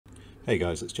Hey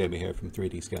guys, it's Jamie here from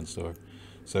 3D Scanstore.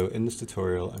 So in this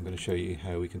tutorial I'm going to show you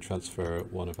how we can transfer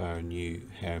one of our new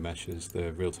hair meshes,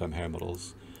 the real-time hair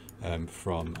models,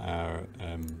 from our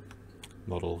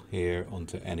model here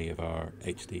onto any of our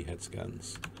HD head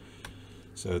scans.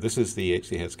 So this is the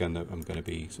HD head scan that I'm going to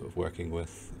be sort of working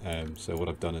with. So what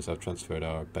I've done is I've transferred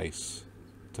our base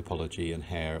topology and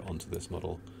hair onto this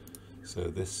model. So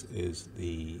this is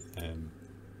the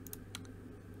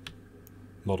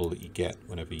model that you get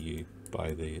whenever you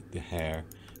buy the hair.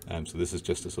 So this is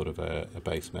just a sort of a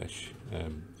base mesh,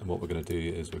 and what we're going to do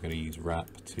is we're going to use wrap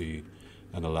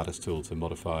and a lattice tool to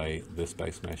modify this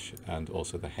base mesh and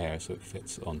also the hair so it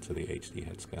fits onto the HD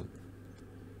head scan.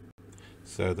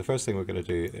 So the first thing we're going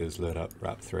to do is load up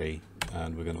wrap 3,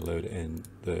 and we're going to load in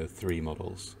the 3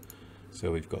 models.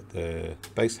 So we've got the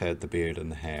base head, the beard and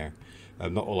the hair.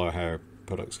 Not all our hair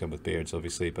products come with beards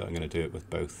obviously, but I'm going to do it with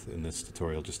both in this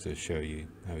tutorial just to show you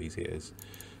how easy it is.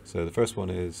 So the first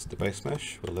one is the base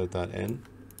mesh. We'll load that in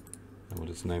and we'll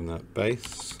just name that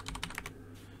base,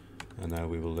 and now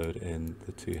we will load in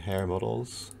the 2 hair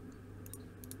models.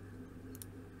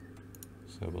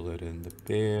 So we'll load in the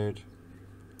beard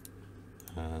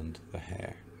and the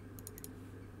hair.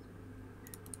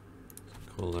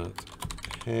 So call that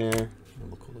hair, and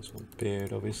we'll call this one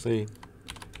beard obviously.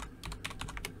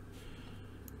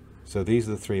 So these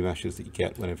are the 3 meshes that you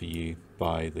get whenever you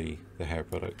buy the hair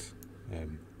product,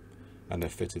 and they're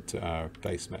fitted to our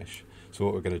base mesh. So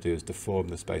what we're going to do is deform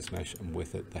this base mesh and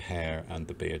with it the hair and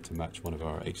the beard to match one of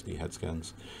our HD head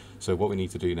scans. So what we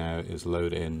need to do now is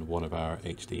load in one of our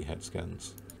HD head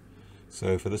scans.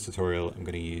 So for this tutorial I'm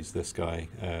going to use this guy,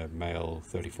 male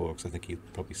 34, because I think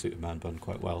he'd probably suit a man bun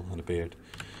quite well and a beard.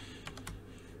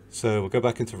 So we'll go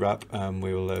back into wrap and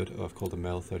we will load, I've called him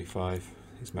male 35.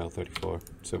 He's male 34.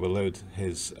 So we'll load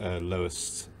his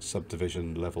lowest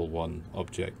subdivision level 1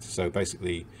 object. So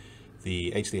basically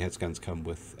the HD head scans come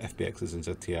with FBXs and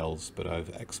ZTLs, but I've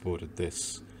exported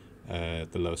this, the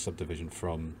lowest subdivision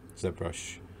from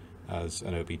ZBrush as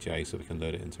an OBJ so we can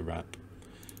load it into wrap.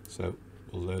 So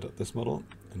we'll load up this model,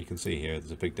 and you can see here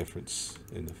there's a big difference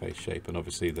in the face shape, and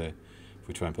obviously if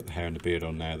we try and put the hair and the beard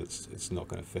on now, it's not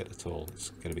going to fit at all. It's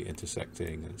going to be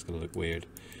intersecting and it's going to look weird.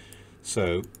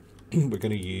 So we're going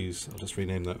to use, I'll just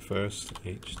rename that first,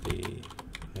 HD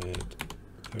head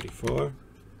 34.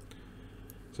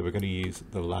 So we're going to use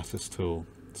the lattice tool.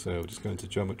 So we're just going to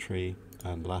geometry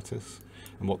and lattice,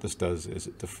 and what this does is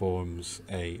it deforms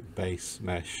a base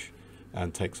mesh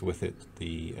and takes with it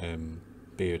the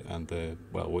beard and the,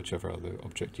 well, whichever other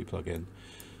object you plug in.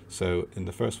 So in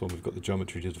the first one we've got the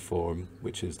geometry to deform,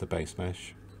 which is the base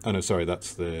mesh. Oh no, sorry,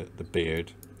 that's the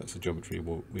beard. That's the geometry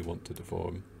we want to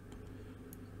deform.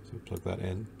 So we'll plug that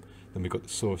in. Then we've got the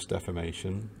source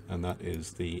deformation, and that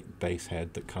is the base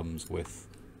head that comes with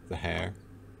the hair.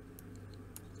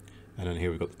 And then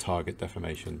here we've got the target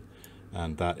deformation,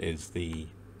 and that is the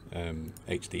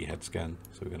HD head scan.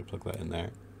 So we're going to plug that in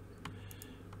there.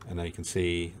 And now you can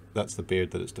see that's the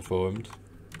beard that it's deformed.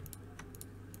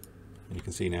 And you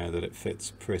can see now that it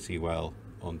fits pretty well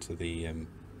onto the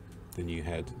new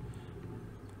head.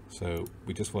 So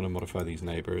we just want to modify these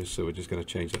neighbors, so we're just going to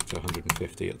change that to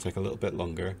 150. It'll take a little bit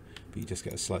longer, but you just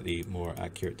get a slightly more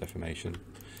accurate deformation.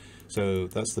 So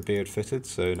that's the beard fitted,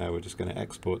 so now we're just going to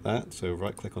export that. So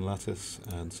right click on lattice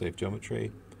and save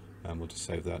geometry, and we'll just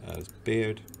save that as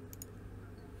beard.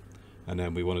 And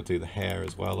then we want to do the hair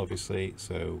as well obviously,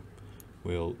 so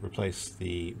we'll replace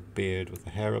the beard with the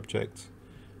hair object,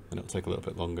 and it'll take a little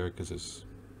bit longer because there's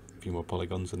a few more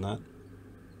polygons in that.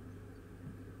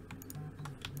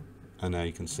 And now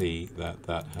you can see that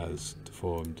that has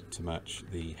deformed to match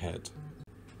the head.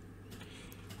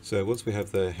 So once we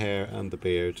have the hair and the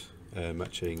beard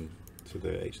matching to the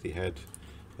HD head,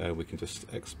 we can just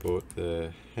export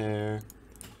the hair.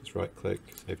 Just right click,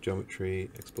 save geometry,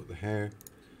 export the hair.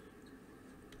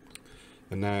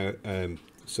 And now,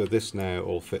 so this now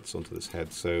all fits onto this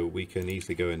head, so we can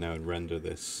easily go in now and render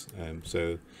this.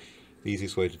 So the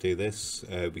easiest way to do this,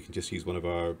 we can just use one of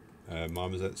our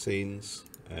marmoset scenes.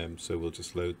 So we'll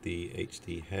just load the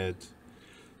HD head,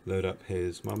 load up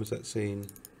his marmoset scene.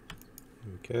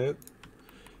 Okay.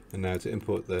 And now to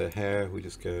import the hair, we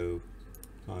just go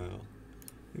File,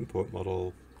 Import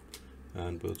Model,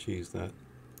 and we'll choose that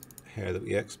hair that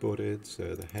we exported,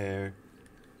 so the hair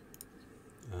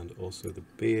and also the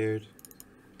beard.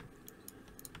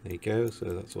 There you go, so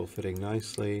that's all fitting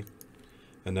nicely.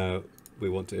 And now we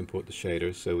want to import the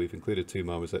shaders, so we've included 2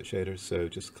 marmoset shaders, so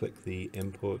just click the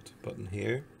import button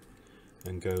here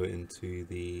and go into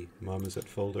the marmoset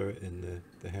folder in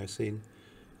the hair scene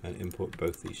and import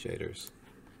both these shaders.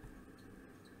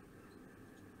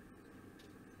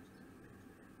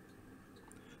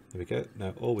 There we go.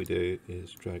 Now all we do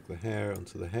is drag the hair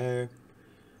onto the hair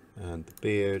and the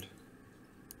beard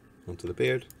onto the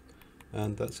beard,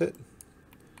 and that's it.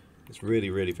 It's really,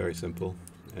 really very simple.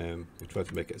 We try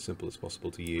to make it as simple as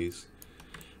possible to use,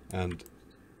 and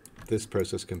this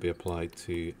process can be applied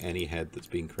to any head that's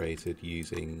been created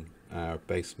using our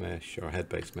base mesh, our head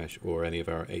base mesh, or any of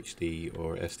our HD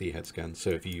or SD head scans. So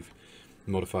if you've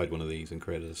modified one of these and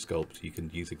created a sculpt, you can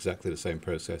use exactly the same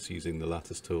process using the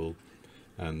lattice tool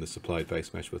and the supplied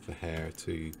base mesh with the hair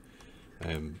to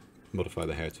modify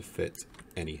the hair to fit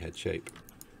any head shape.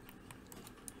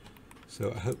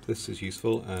 So I hope this is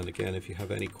useful, and again, if you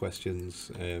have any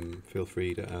questions, feel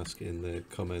free to ask in the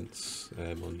comments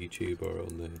on YouTube or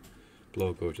on the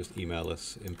blog, or just email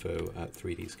us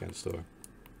info@3dscanstore.com.